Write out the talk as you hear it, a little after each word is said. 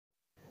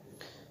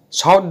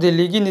South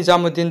Delhi की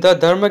निजामुद्दीन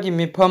धर्म की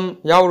मिफम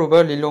यावरुब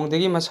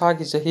लिलोंगदगी मसा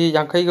की चही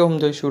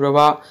 58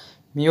 सुरबा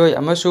मियोय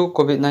अमसु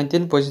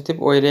कोविड-19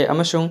 positive ओइरे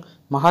अमसुंग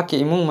Mahake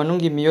इमुंग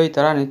मनुंगी मियोय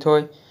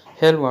 12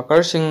 health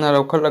worker सिंगना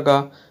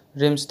लौखलगा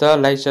RIMS दा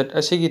लाइचत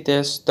असिगी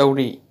टेस्ट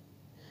तौरी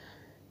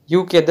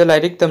यूके दा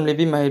लाइरिक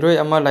तमलिबी महिरोय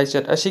अमा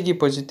लाइचत असिगी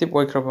पॉजिटिव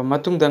ओइख्रबा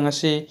मतुंगदा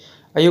ngasi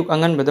अयुक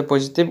अंगनबदा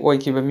पॉजिटिव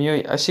ओइखिबा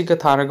मियोय असिगा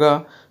थारगा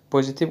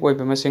पॉजिटिव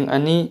ओइबा मसिंग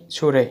अनि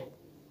सुरे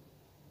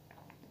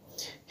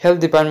हेल्थ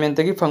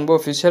डिपार्टमेंट की फंगबो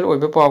ऑफिशियल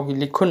ओइबा पावगी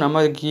लिखुन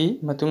अमगी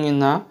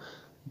मतुंगिना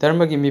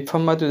धर्म की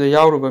मिफम अदुदा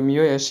यावरुबा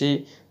मियोय असि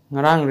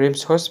ngarang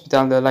रिम्स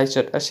हॉस्पिटल दा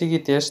लाइचत असिगी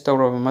टेस्ट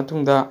तौरबा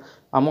मतुंगदा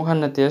अमुक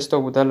हन्ना टेस्ट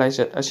तौबदा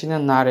लाइचत असिना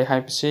नारे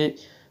हाइबसि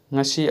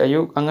ngasi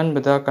अयुक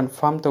अंगनबदा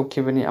confirm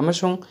तौखिबनी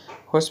अमसुंग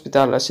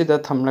hospital असिदा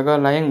थमलगा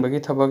लायंगबगी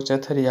थबक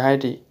चथरी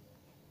हाइरि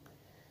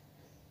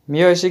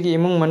मियोय असिगी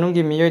इमुंग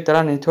मनुंगी मियोय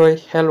 12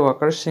 health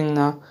worker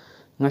सिंगना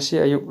ngasi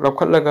अयुक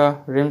लौखलगा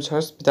RIMS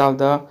hospital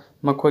दा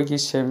मखोयगी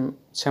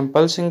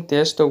सैंपल सिंग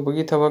test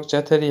तौबगी थबक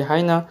चथरी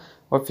हाइना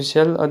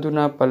official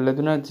अदुना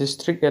पल्लदुना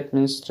district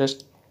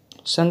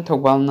administration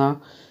थौबालना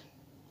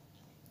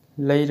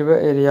लैरबा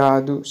area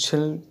अदु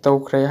सिल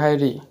तौख्रे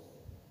हाइरि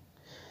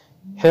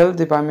हेल्थ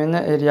डिपार्टमेंट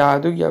एरिया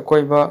अदुगी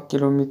अकोइबा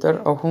किलोमीटर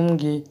 3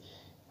 की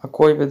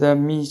अकोइबदा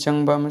मी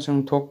चंगबा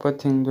अमसुंग थोकपा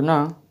थिंगदुना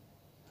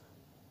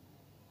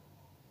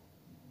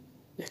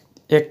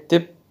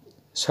active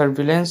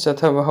surveillance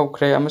चथबा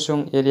हौख्रे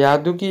अमसुंग area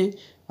अदुगी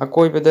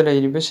अकोइबदा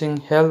लैरिबसिंग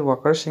health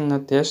worker सिंगना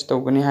test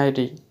तौगनी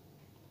हाइरि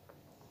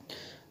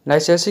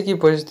licence की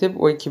पॉजिटिव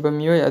ओइखिबा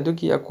मियोय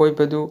अदुगी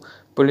अकोइबदु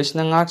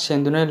पुलिसना ngak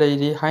सेंदुना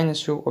लैरि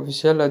हाइनसु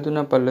ऑफिशियल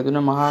अदुना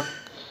पल्लदुना महाक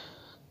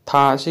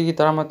था असिगी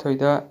 13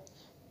 दा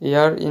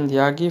एयर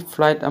इंडिया की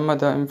फ्लाइट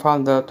अमदा इम्फाल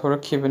दा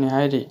थोरखिबनी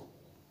हाइरि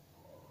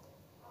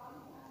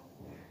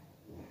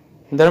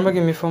धर्म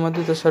की मिफम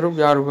अदुदा सरुक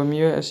यारुबा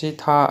मियोय असि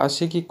था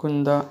असिगी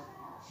कुंदा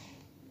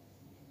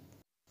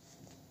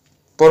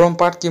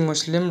पोरोंपाट की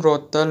मुस्लिम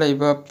रोड दा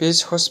लैबा piece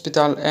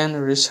hospital and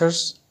research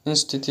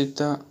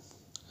institute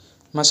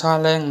मसा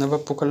लायंगनबा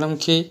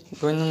पुखलमखि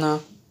लोइनना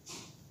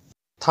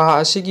था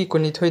असिगी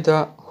 12 दा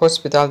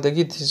hospital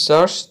दगी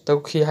discharge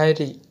तौखि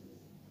हाइरि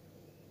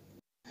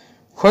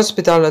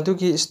hospital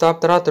अदुगी staff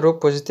 13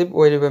 positive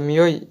ओइरिबा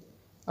मियोय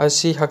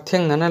असि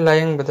हक्थेंगनना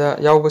लायंगबदा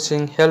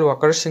यावबसिंग हेल्थ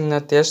वर्कर सिंगना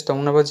टेस्ट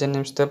तौनबा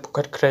जेनिम्स दा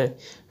पुखटख्रे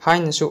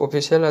हाइनसु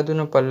ऑफिशियल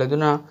अदुना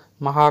पल्लदुना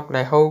महाक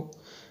लाइहौ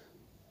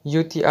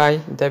UTI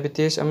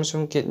डायबिटीज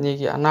अमसुंग किडनी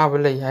की अनाब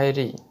लई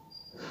हाइरि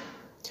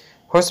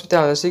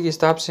हॉस्पिटल असिगी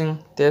स्टाफ सिंग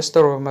टेस्ट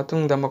तौरबा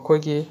मतुंगदा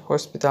मखोयगी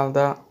हॉस्पिटल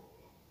दा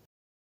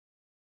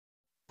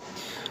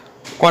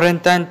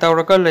क्वारंटाइन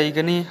तौरगा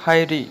लैगनी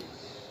हाइरि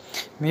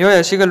मियोय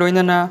असिगा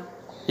लोइनना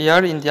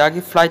एयर इंडिया की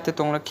फ्लाइट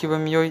तोंगलखिबा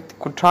मियोय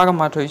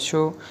 13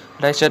 सु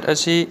लाइचत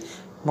असि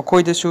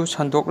मखोयदसु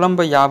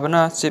संदोकलंबा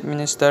याबना चीफ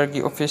मिनिस्टर की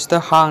ऑफिस दा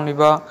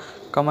हांगलिबा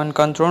कमन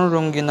कंट्रोल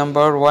रूम की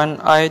नंबर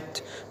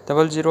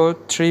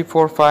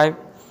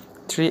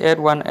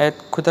 1800345381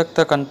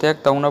 खुदकता कांटेक्ट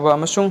तौनबा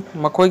अमसुंग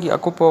मखोयगी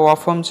अकुपा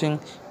वाफमसिंग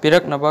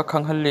पिरकनबा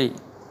खंगहल्ली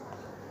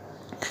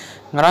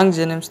ngarang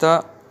जेनिम्स दा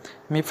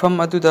मिफम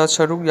अदुदा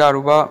सरुक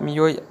यारुबा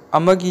मियोय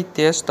अमगी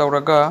टेस्ट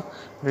तौरगा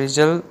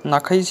रिजल्ट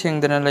नाखै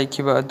सेंगदना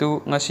लैखिबा अदु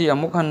ngasi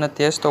अमुक हन्ना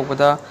टेस्ट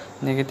तौबदा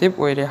नेगेटिव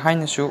ओइरे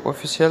हाइनसु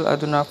ऑफिशियल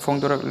अदुना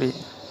फोंदोरकली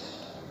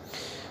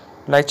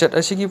लाइचत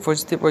असिगी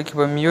पॉजिटिव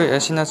ओइखिबा मियोय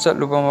असिना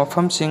चटलुबा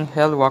मफमसिंग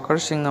हेल्थ वर्कर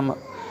सिंगना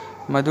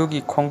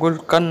मदुगी खोंगुल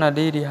कन्ना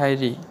लिरि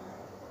हाइरि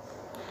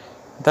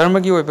धर्म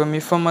की ओइबा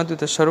मिफम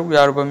अदुदा सरुक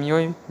यारुबा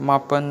मियोय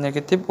 9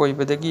 नेगेटिव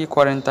ओइबदगी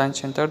क्वारंटाइन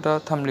सेंटर दा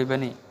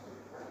थमलिबनी।